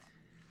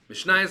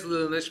Mishnah is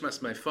Lil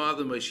Nishmas, my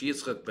father, Moshe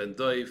Yitzchak ben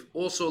Doiv.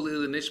 Also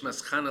Lil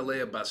Nishmas,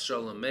 Chanalea bas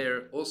Shalom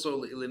Meir. Also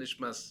Lil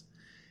Nishmas,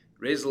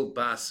 Rezel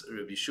bas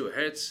Rabbi Yeshua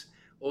Hertz.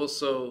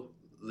 Also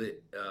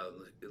L'schus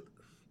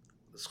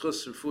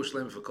Refuah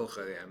Shlema for Kol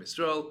Chayei Am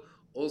Yisrael.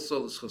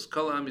 Also L'schus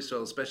Kol Am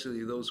Yisrael,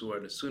 especially those who are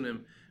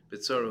Nesunim,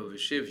 B'tzara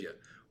V'shivya.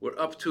 We're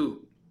up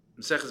to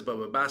Maseches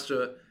Baba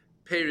Basra,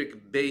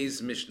 Perek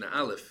Beis Mishna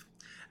Aleph.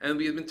 And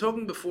we have been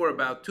talking before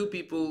about two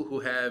people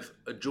who have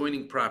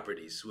adjoining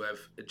properties, who have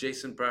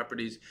adjacent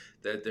properties,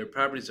 that their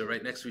properties are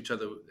right next to each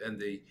other, and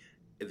they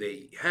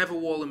have a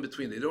wall in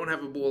between. They don't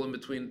have a wall in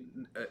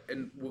between,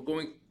 and we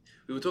were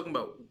talking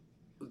about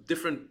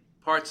different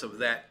parts of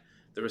that,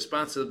 the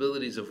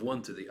responsibilities of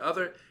one to the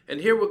other. And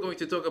here we're going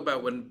to talk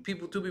about when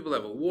two people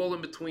have a wall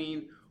in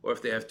between, or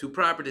if they have two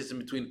properties in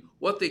between,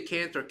 what they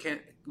can or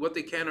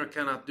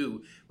cannot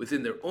do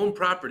within their own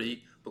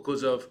property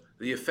because of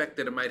the effect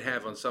that it might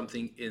have on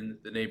something in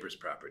the neighbor's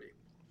property.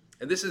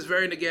 And this is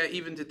very negah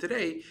even to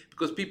today,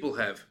 because people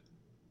have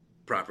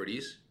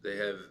properties.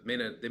 They may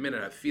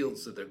not have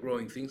fields that they're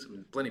growing things. I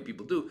mean, plenty of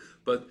people do,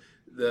 but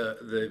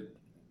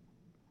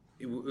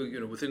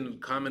within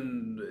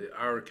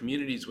our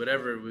communities,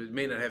 whatever, we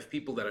may not have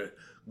people that are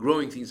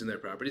growing things in their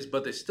properties,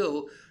 but they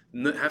still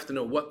have to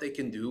know what they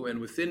can do and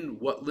within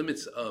what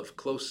limits of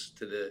close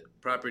to the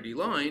property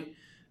line,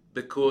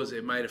 because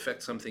it might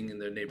affect something in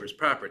their neighbor's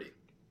property.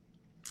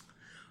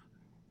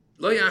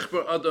 A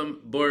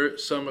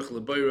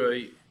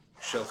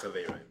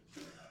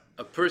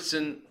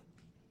person,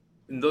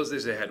 in those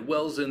days they had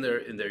wells in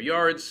their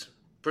yards.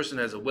 A person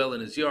has a well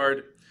in his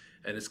yard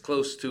and it's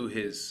close to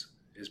his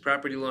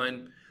property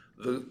line.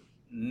 The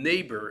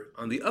neighbor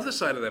on the other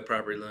side of that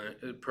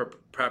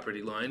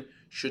property line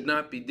should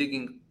not be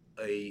digging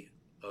a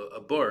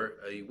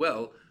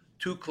well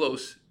too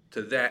close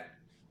to that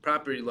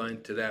property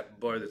line, to that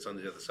bar that's on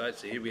the other side.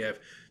 So here we have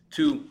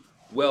two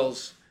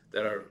wells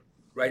that are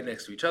right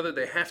next to each other.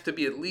 They have to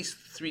be at least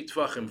 3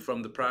 tvachim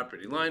from the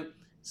property line.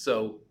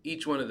 So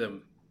each one of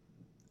them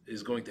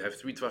is going to have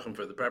 3 tvachim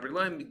for the property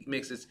line. It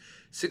makes it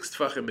 6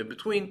 tvachim in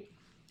between.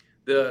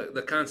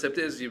 The concept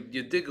is you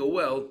dig a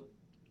well,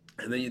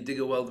 and then you dig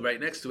a well right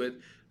next to it.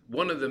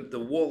 One of them, the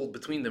wall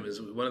between them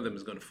one of them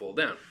is going to fall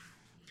down.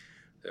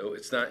 So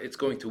it's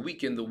going to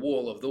weaken the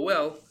wall of the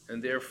well,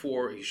 and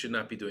therefore you should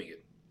not be doing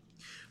it.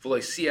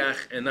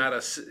 And not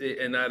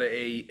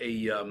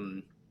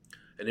an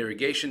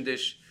irrigation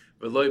dish,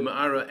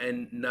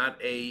 and not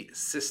a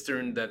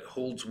cistern that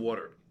holds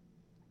water.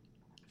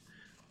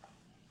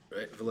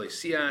 Right? V'loy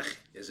siach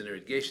is an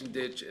irrigation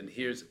ditch, and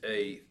here's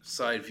a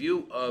side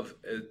view of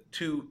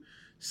 2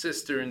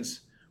 cisterns,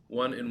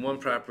 one in one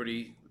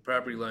property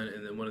line,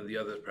 and then one in the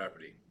other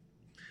property.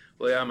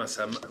 V'loy amas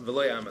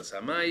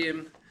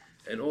hamayim,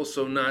 and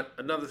also not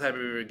another type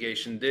of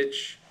irrigation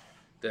ditch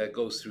that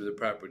goes through the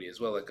property as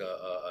well, like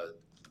a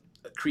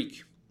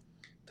creek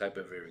type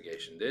of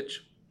irrigation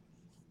ditch.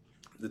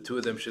 The 2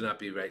 of them should not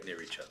be right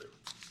near each other.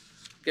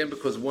 Again,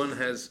 because one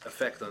has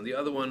effect on the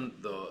other one,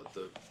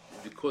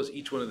 because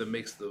each one of them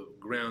makes the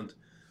ground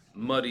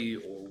muddy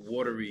or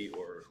watery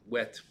or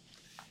wet,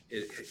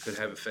 it could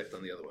have effect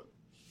on the other one.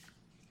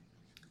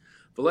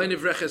 V'lai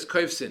nivreches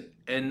koifsin,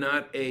 and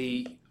not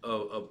a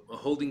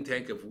holding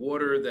tank of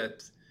water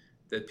that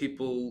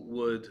people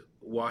would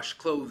wash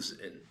clothes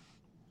in.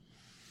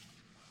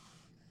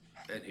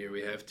 And here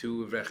we have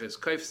 2 vreches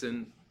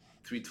koifsin,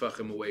 3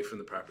 tvachim away from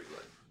the property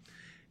line.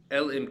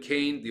 El im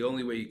kain, the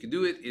only way you can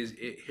do it is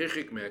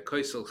hirchik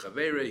me'akoisel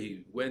chavere.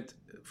 He went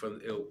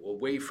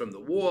away from the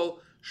wall,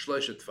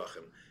 shloshet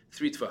tvachim,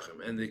 3 tvachim.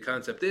 And the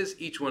concept is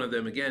each one of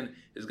them again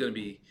is going to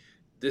be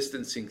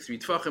distancing 3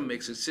 tvachim,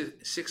 makes it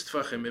 6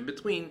 tvachim in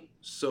between,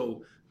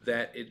 so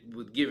that it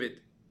would give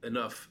it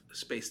enough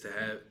space to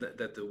have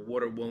that the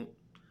water won't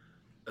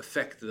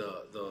affect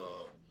the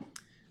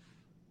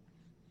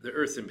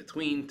earth in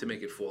between to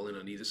make it fall in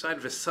on either side.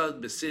 V'sad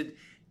besid,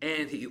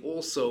 and he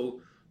also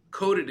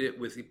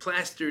he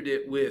plastered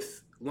it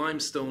with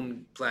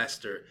limestone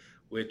plaster,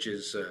 which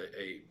is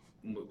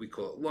what we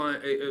call it lime.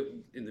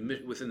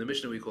 Within the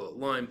Mishna, we call it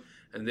lime,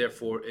 and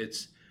therefore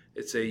it's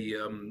a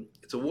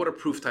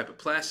waterproof type of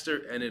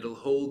plaster, and it'll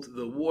hold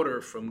the water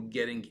from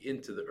getting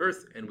into the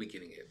earth and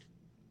weakening it.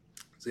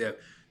 So you have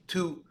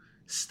 2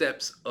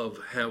 steps of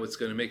how it's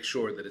going to make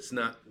sure that it's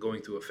not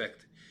going to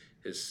affect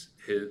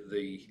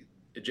the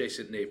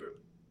adjacent neighbor.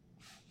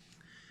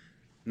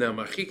 Now,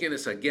 marchikin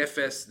is a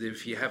gefes.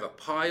 If you have a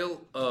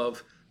pile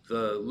of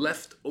the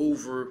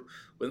leftover,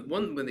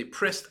 when they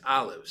pressed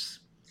olives,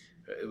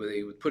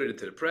 they would put it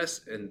into the press,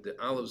 and the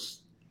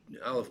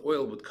olive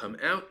oil would come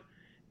out,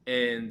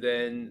 and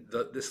then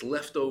this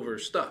leftover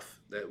stuff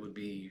that would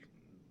be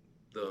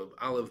the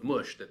olive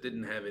mush that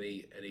didn't have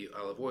any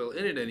olive oil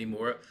in it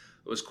anymore, it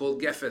was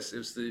called gefes. It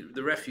was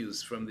the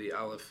refuse from the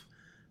olive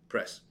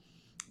press.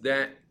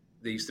 That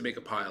they used to make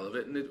a pile of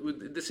it, and it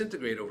would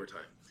disintegrate over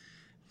time.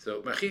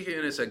 So,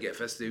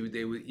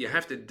 you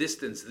have to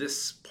distance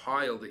this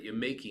pile that you're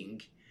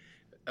making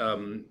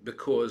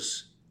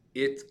because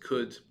it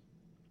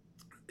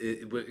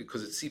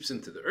seeps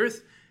into the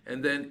earth,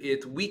 and then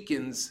it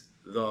weakens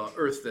the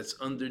earth that's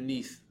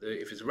underneath.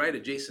 If it's right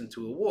adjacent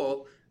to a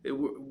wall, it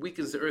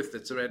weakens the earth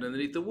that's right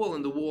underneath the wall,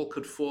 and the wall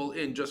could fall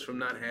in just from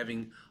not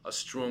having a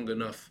strong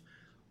enough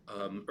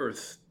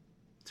earth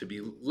to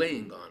be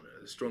laying on,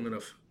 strong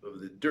enough of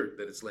the dirt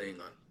that it's laying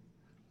on.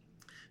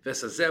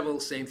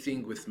 Vesazevel, same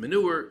thing with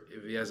manure.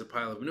 If he has a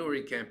pile of manure,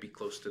 he can't be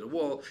close to the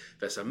wall.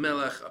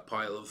 Vesamelech, a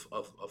pile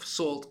of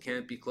salt,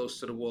 can't be close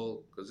to the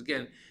wall, because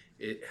again,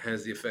 it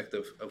has the effect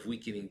of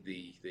weakening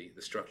the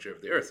structure of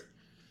the earth.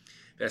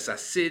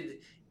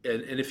 Vesasid,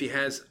 and if he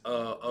has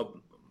a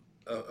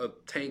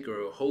tank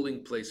or a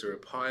holding place or a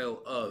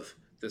pile of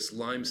this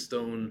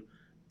limestone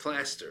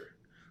plaster,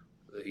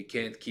 he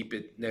can't keep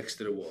it next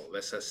to the wall.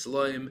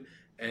 Vesasloim,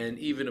 and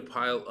even a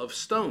pile of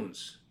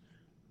stones.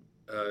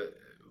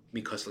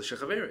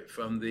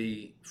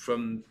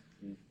 From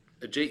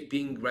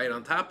being right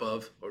on top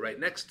of or right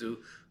next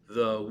to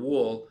the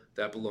wall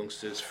that belongs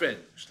to his friend.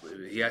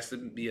 He has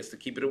to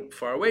keep it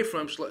far away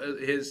from his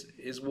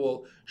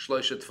wall,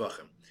 shloisha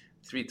tvachim,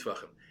 3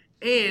 tvachim.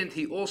 And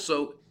he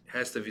also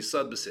has to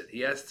visad b'sid.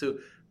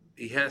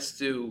 He has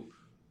to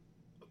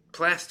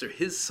plaster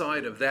his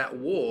side of that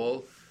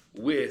wall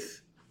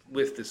with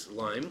this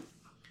lime.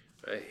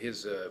 Right?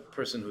 His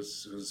person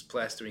who's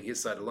plastering his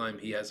side of lime,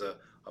 he has a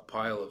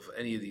pile of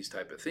any of these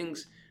type of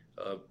things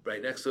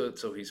right next to it,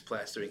 so he's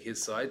plastering his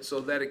side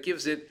so that it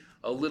gives it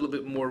a little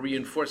bit more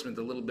reinforcement,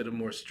 a little bit of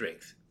more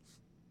strength.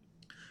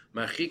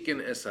 Machikin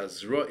es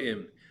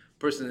hazroim,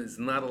 person is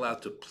not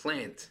allowed to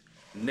plant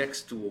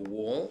next to a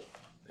wall.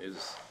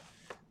 There's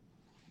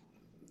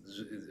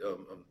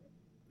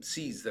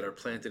seeds that are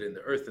planted in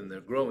the earth and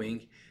they're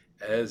growing.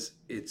 As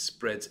it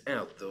spreads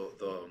out,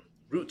 the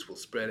roots will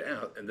spread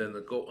out and then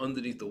they'll go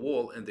underneath the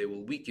wall and they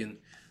will weaken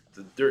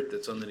the dirt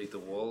that's underneath the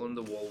wall, and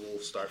the wall will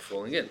start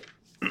falling in.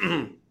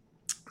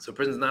 So a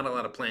person's not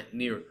allowed to plant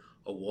near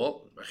a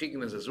wall.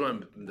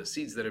 The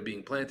seeds that are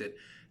being planted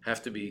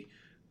have to be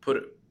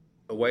put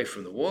away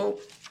from the wall.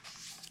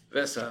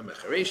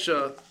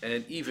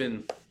 And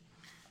even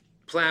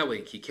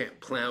plowing, he can't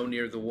plow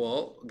near the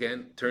wall.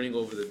 Again, turning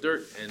over the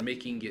dirt and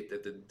making it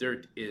that the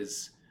dirt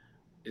is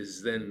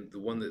then the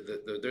one that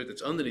the dirt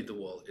that's underneath the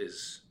wall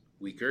is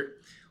weaker.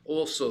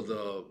 Also,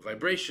 the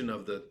vibration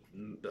of the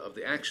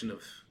action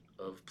of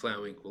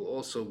plowing will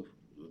also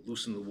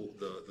loosen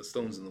the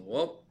stones in the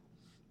wall.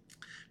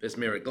 There's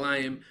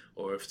meraglayim,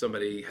 or if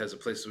somebody has a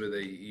place where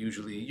they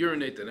usually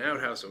urinate, an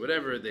outhouse or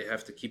whatever, they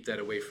have to keep that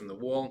away from the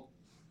wall.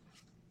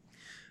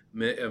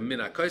 It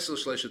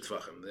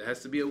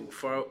has to be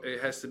far.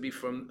 It has to be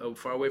from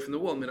far away from the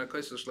wall. 3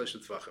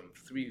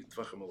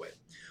 tvachim away.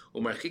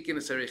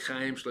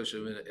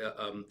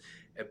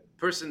 A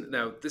person.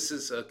 Now, this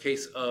is a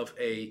case of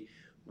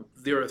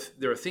there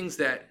are things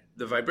that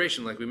the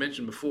vibration, like we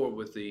mentioned before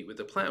with the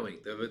plowing,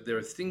 there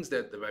are things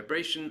that the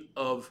vibration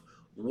of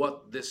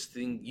what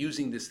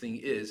using this thing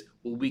is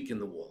will weaken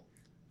the wall.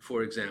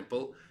 For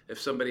example, if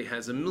somebody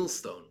has a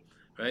millstone,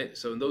 right?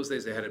 So in those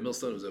days they had a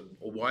millstone. It was a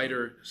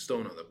wider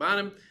stone on the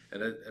bottom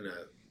and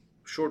a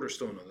shorter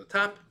stone on the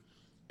top,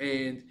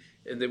 and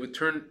they would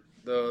turn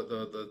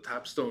the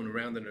top stone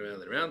around and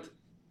around and around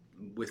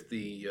with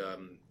the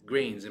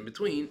grains in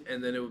between,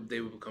 and then they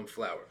would become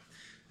flour.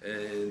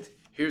 And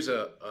here's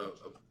a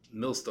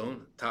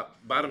millstone,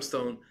 bottom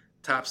stone,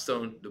 top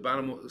stone. The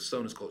bottom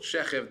stone is called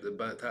shechev.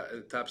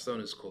 The top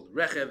stone is called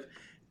rechev.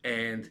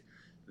 And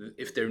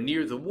if they're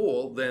near the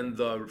wall, then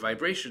the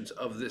vibrations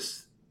of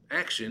this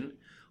action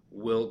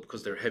will,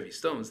 because they're heavy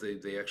stones,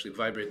 they actually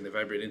vibrate, and they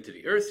vibrate into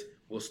the earth,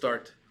 will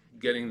start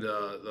getting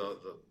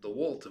the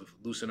wall to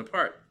loosen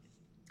apart,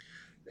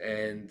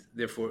 and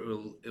therefore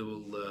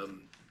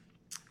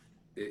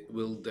it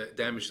will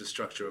damage the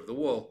structure of the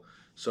wall.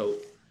 So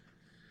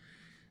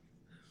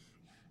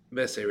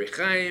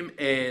Beserechaim,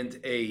 and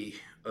a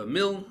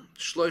mill,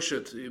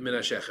 shloishet min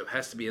hashechev,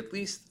 has to be at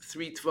least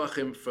 3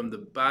 tvachim from the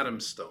bottom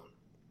stone,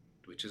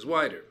 which is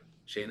wider.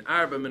 Shein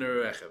arba min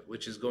harechev,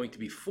 which is going to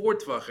be 4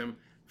 tvachim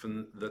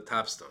from the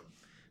top stone.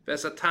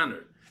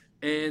 Vesataner,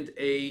 and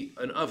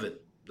an oven.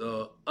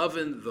 The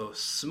oven, the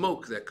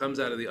smoke that comes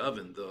out of the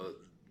oven,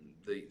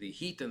 the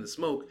heat and the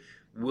smoke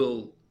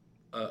will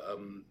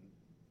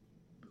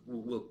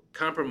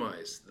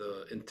compromise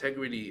the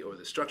integrity or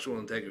the structural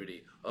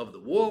integrity of the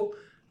wall,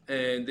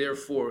 and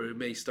therefore it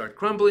may start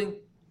crumbling,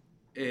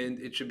 and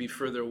it should be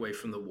further away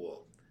from the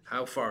wall.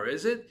 How far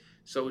is it?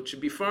 So it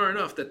should be far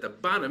enough that the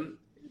bottom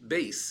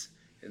base,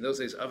 in those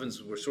days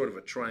ovens were sort of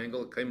a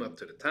triangle, it came up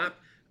to the top,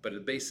 but the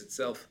base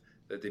itself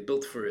that they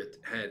built for it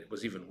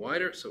was even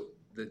wider, so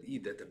that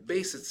the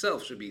base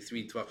itself should be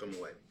 3 tvachim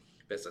away.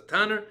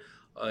 Besataner,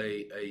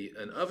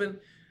 an oven,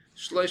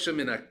 shloisha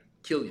min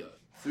hakilya,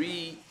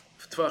 3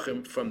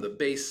 tvachim from the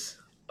base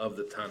of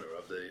the tanner,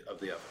 of the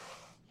oven.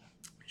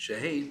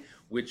 Shehein,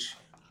 which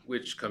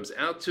comes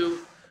out to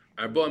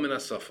arba min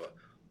hasafa,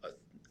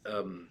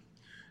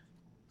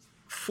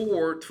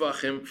 4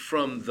 tvachim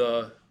from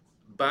the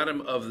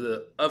bottom of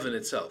the oven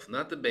itself,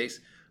 not the base.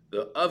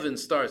 The oven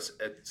starts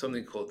at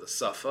something called the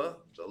safa,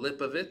 the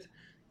lip of it.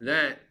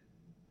 That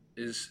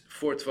is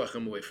 4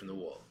 tvachim away from the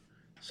wall.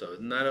 So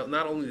not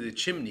only the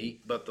chimney,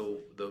 but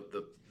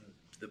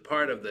the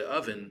part of the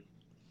oven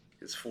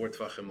is 4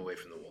 tvachim away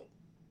from the wall.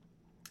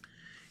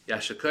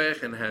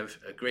 Yashakoyach, and have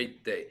a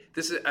great day.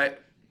 This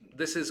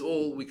is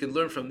all we can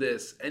learn from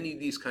this. Any of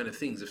these kind of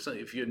things,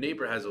 if your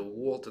neighbor has a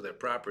wall to their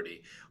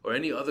property, or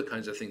any other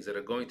kinds of things that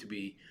are going to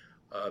be,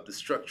 the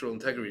structural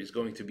integrity is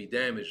going to be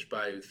damaged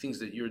by things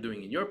that you're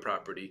doing in your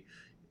property,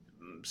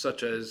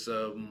 such as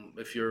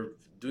if you're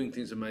doing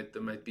things that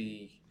might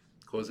be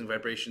causing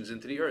vibrations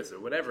into the earth or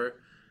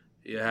whatever,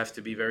 you have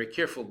to be very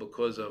careful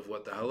because of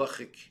what the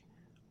halachic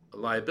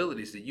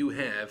liabilities that you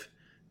have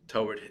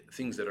toward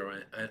things that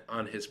are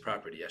on his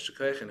property.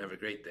 Yashakayach, and have a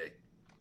great day.